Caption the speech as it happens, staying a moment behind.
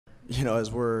you know,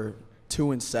 as we're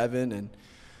 2-7 and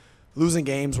losing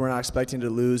games we're not expecting to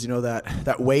lose, you know,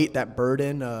 that weight, that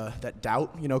burden, that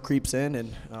doubt, you know, creeps in,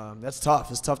 and that's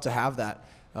tough. It's tough to have that.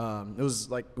 It was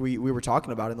like we were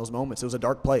talking about in those moments. It was a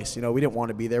dark place. You know, we didn't want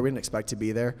to be there. We didn't expect to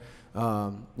be there.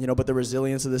 You know, but the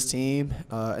resilience of this team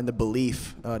and the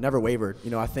belief never wavered.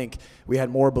 You know, I think we had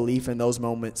more belief in those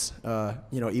moments,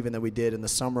 you know, even than we did in the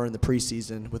summer and the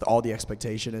preseason with all the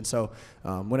expectation. And so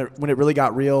when it really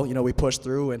got real, you know, we pushed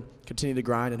through and continued to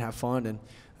grind and have fun,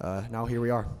 and now here we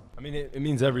are. I mean, it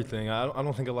means everything. I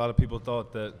don't think a lot of people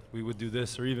thought that we would do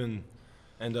this or even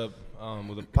end up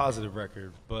with a positive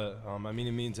record. But, I mean,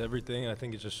 it means everything. I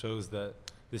think it just shows that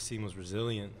this team was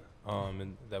resilient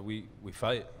and that we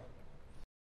fight.